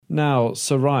Now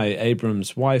Sarai,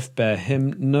 Abram's wife, bare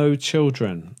him no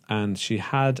children, and she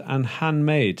had an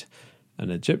handmaid, an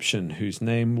Egyptian, whose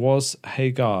name was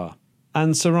Hagar.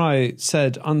 And Sarai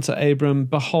said unto Abram,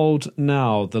 Behold,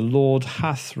 now the Lord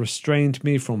hath restrained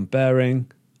me from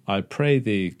bearing. I pray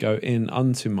thee, go in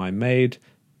unto my maid.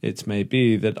 It may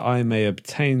be that I may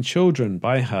obtain children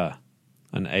by her.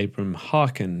 And Abram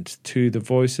hearkened to the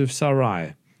voice of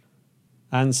Sarai.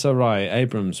 And Sarai,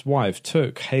 Abram's wife,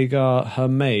 took Hagar her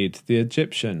maid, the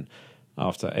Egyptian,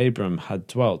 after Abram had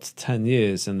dwelt 10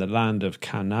 years in the land of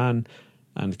Canaan,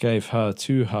 and gave her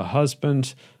to her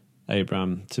husband,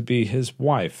 Abram, to be his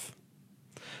wife.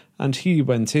 And he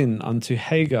went in unto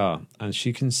Hagar, and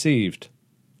she conceived.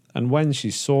 And when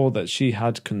she saw that she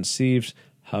had conceived,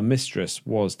 her mistress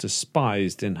was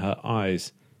despised in her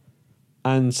eyes.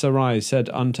 And Sarai said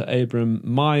unto Abram,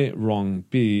 My wrong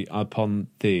be upon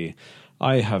thee.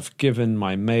 I have given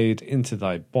my maid into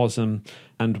thy bosom.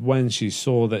 And when she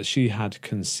saw that she had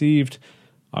conceived,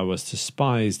 I was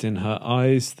despised in her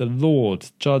eyes. The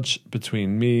Lord judge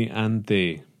between me and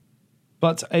thee.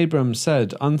 But Abram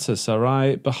said unto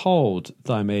Sarai, Behold,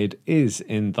 thy maid is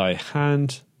in thy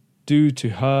hand. Do to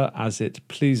her as it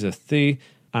pleaseth thee.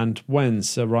 And when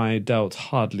Sarai dealt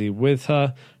hardly with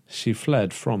her, she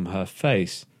fled from her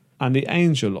face. And the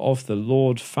angel of the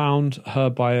Lord found her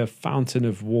by a fountain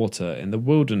of water in the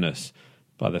wilderness,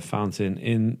 by the fountain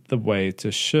in the way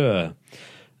to Shur.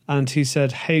 And he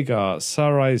said, Hagar,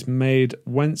 Sarai's maid,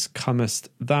 whence comest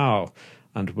thou,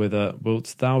 and whither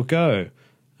wilt thou go?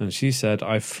 And she said,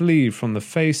 I flee from the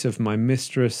face of my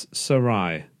mistress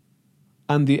Sarai.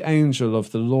 And the angel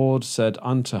of the Lord said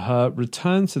unto her,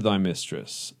 Return to thy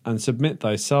mistress, and submit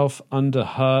thyself under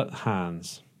her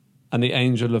hands. And the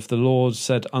angel of the Lord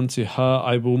said unto her,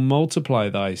 I will multiply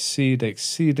thy seed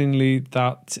exceedingly,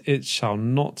 that it shall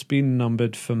not be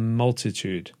numbered for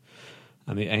multitude.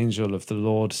 And the angel of the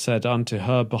Lord said unto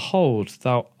her, Behold,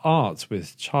 thou art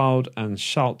with child, and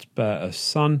shalt bear a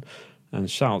son,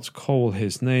 and shalt call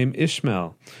his name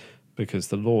Ishmael, because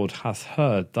the Lord hath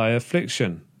heard thy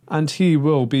affliction. And he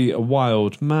will be a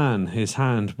wild man, his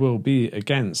hand will be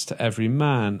against every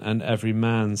man, and every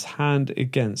man's hand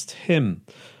against him.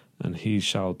 And he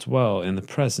shall dwell in the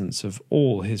presence of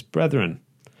all his brethren.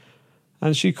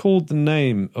 And she called the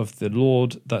name of the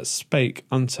Lord that spake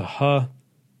unto her,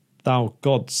 Thou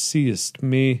God seest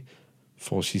me.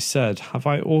 For she said, Have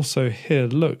I also here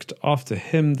looked after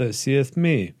him that seeth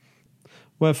me?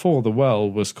 Wherefore the well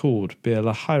was called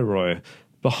Beer-lahai-roi.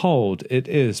 Behold, it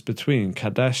is between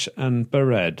Kadesh and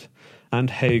Bered.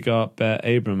 And Hagar bare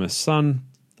Abram a son,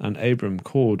 and Abram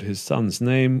called his son's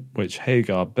name, which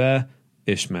Hagar bare,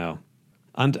 Ishmael.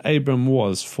 And Abram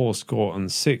was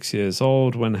 86 years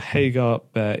old when Hagar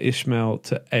bare Ishmael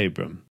to Abram.